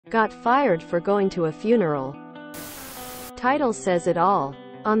Got fired for going to a funeral. Title says it all.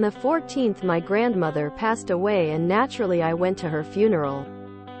 On the 14th my grandmother passed away and naturally I went to her funeral.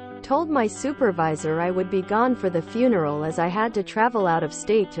 Told my supervisor I would be gone for the funeral as I had to travel out of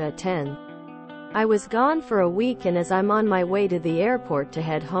state to attend. I was gone for a week and as I'm on my way to the airport to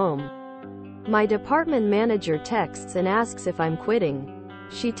head home, my department manager texts and asks if I'm quitting.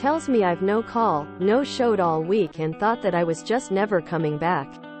 She tells me I've no call, no showed all week and thought that I was just never coming back.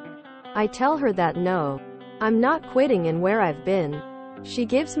 I tell her that no, I'm not quitting and where I've been. She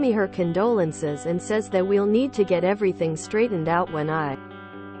gives me her condolences and says that we'll need to get everything straightened out when I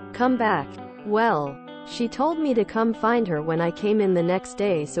come back. Well, she told me to come find her when I came in the next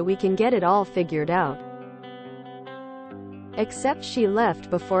day so we can get it all figured out. Except she left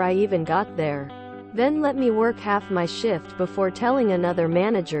before I even got there. Then let me work half my shift before telling another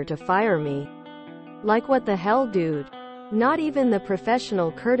manager to fire me. Like what the hell, dude? Not even the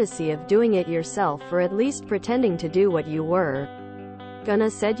professional courtesy of doing it yourself or at least pretending to do what you were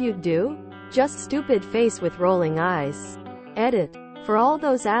gonna said you'd do? Just stupid face with rolling eyes. Edit. For all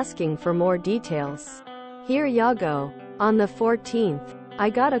those asking for more details, here ya go. On the 14th,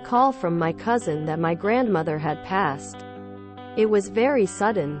 I got a call from my cousin that my grandmother had passed. It was very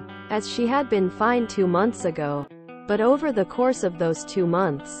sudden, as she had been fine 2 months ago. But over the course of those 2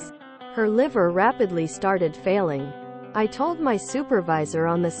 months, her liver rapidly started failing. I told my supervisor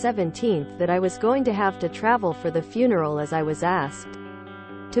on the 17th that I was going to have to travel for the funeral as I was asked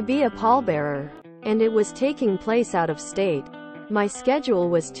to be a pallbearer, and it was taking place out of state. My schedule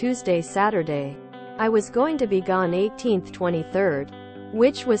was Tuesday-Saturday. I was going to be gone 18th-23rd,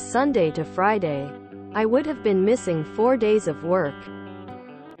 which was Sunday to Friday. I would have been missing 4 days of work.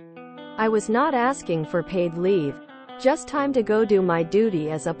 I was not asking for paid leave, just time to go do my duty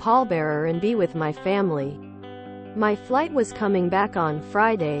as a pallbearer and be with my family. My flight was coming back on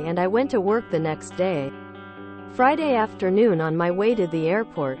Friday and I went to work the next day. Friday afternoon on my way to the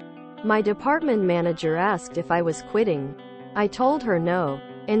airport, my department manager asked if I was quitting. I told her no,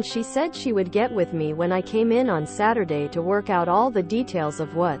 and she said she would get with me when I came in on Saturday to work out all the details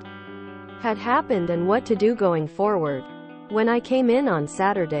of what had happened and what to do going forward. When I came in on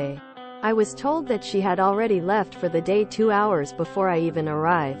Saturday, I was told that she had already left for the day 2 hours before I even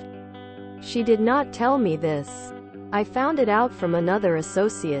arrived. She did not tell me this. I found it out from another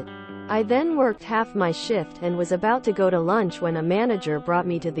associate. I then worked half my shift and was about to go to lunch when a manager brought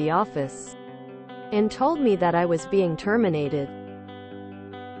me to the office and told me that I was being terminated.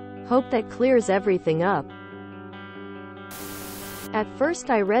 Hope that clears everything up. At first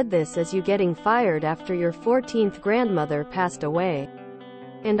I read this as you getting fired after your 14th grandmother passed away.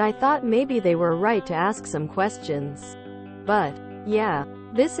 And I thought maybe they were right to ask some questions. But, yeah,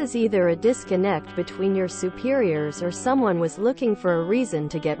 this is either a disconnect between your superiors or someone was looking for a reason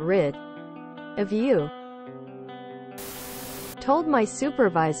to get rid of you. Told my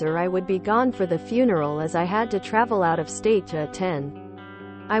supervisor I would be gone for the funeral as I had to travel out of state to attend.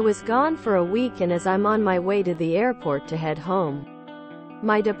 I was gone for a week and as I'm on my way to the airport to head home,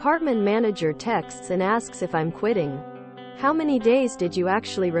 my department manager texts and asks if I'm quitting. How many days did you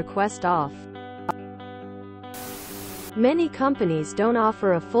actually request off? Many companies don't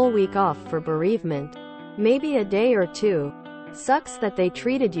offer a full week off for bereavement. Maybe a day or two. Sucks that they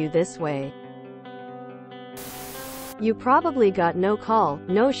treated you this way. You probably got no call,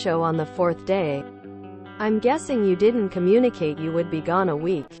 no show on the 4th day. I'm guessing you didn't communicate you would be gone a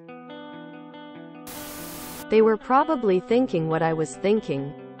week. They were probably thinking what I was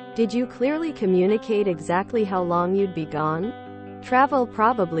thinking. Did you clearly communicate exactly how long you'd be gone? Travel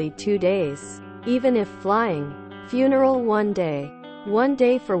probably 2 days. Even if flying. Funeral 1 day. 1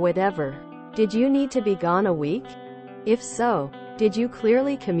 day for whatever. Did you need to be gone a week? If so, did you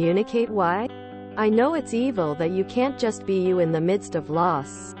clearly communicate why? I know it's evil that you can't just be you in the midst of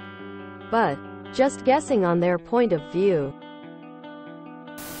loss. But, just guessing on their point of view.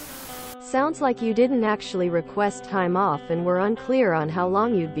 Sounds like you didn't actually request time off and were unclear on how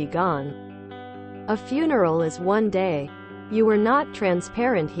long you'd be gone. A funeral is 1 day. You were not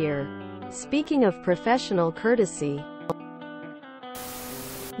transparent here. Speaking of professional courtesy,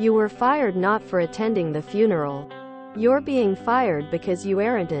 you were fired not for attending the funeral. You're being fired because you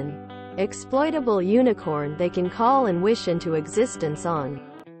aren't an exploitable unicorn they can call and wish into existence on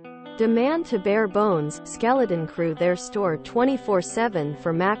demand to bare bones, skeleton crew their store 24/7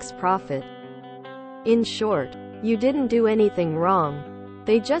 for max profit. In short, you didn't do anything wrong.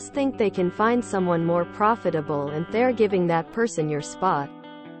 They just think they can find someone more profitable and they're giving that person your spot.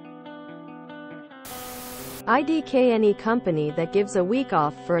 IDK any company that gives a week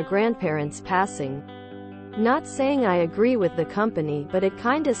off for a grandparent's passing. Not saying I agree with the company, but it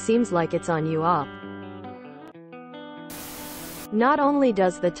kinda seems like it's on you op. Not only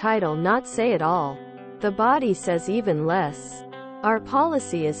does the title not say it all, the body says even less. Our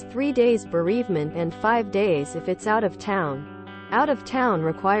policy is 3 days bereavement and 5 days if it's out of town. Out of town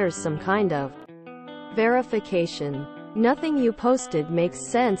requires some kind of verification. Nothing you posted makes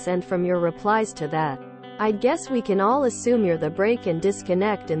sense, and from your replies to that, I guess we can all assume you're the break and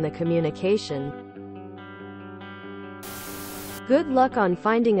disconnect in the communication. Good luck on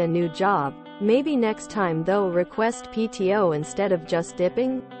finding a new job. Maybe next time though request PTO instead of just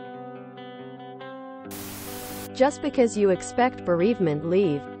dipping. Just because you expect bereavement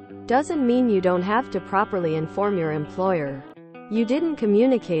leave doesn't mean you don't have to properly inform your employer. You didn't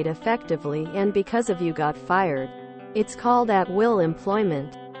communicate effectively, and because of you got fired. It's called at-will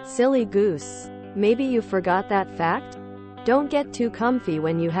employment. Silly goose. Maybe you forgot that fact? Don't get too comfy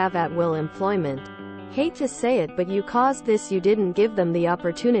when you have at-will employment. Hate to say it, but you caused this. You didn't give them the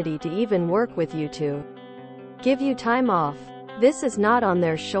opportunity to even work with you to give you time off. This is not on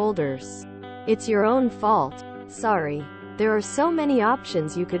their shoulders. It's your own fault. Sorry. There are so many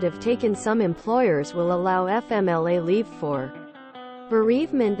options you could have taken. Some employers will allow FMLA leave for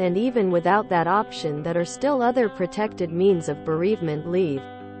bereavement, and even without that option, that are still other protected means of bereavement leave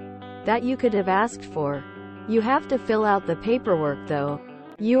that you could have asked for. You have to fill out the paperwork though.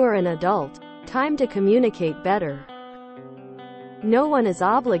 You are an adult. Time to communicate better. No one is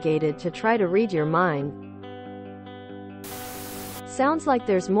obligated to try to read your mind. Sounds like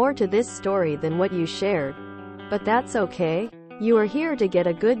there's more to this story than what you shared. But that's okay. You are here to get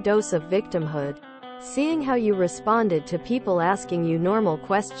a good dose of victimhood. Seeing how you responded to people asking you normal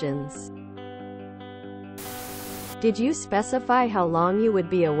questions. Did you specify how long you would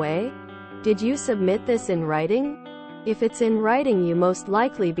be away? Did you submit this in writing? If it's in writing, you most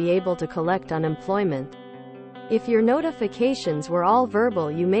likely be able to collect unemployment. If your notifications were all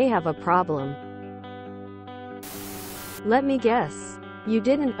verbal, you may have a problem. Let me guess. You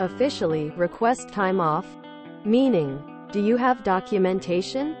didn't officially request time off? Meaning, do you have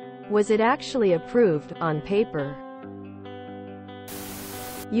documentation? Was it actually approved on paper?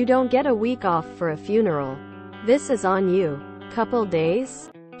 You don't get a week off for a funeral. This is on you. Couple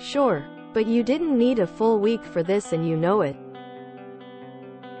days? Sure. But you didn't need a full week for this, and you know it.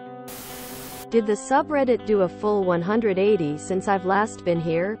 Did the subreddit do a full 180 since I've last been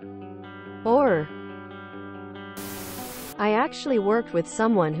here? Or, I actually worked with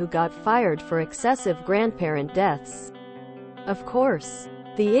someone who got fired for excessive grandparent deaths. Of course,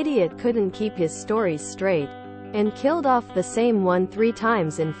 the idiot couldn't keep his stories straight, and killed off the same one 3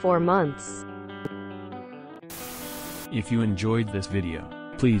 times in 4 months. If you enjoyed this video,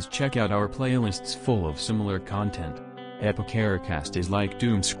 please check out our playlists full of similar content. Epicaricast is like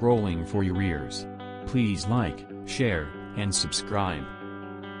doom scrolling for your ears. Please like, share, and subscribe.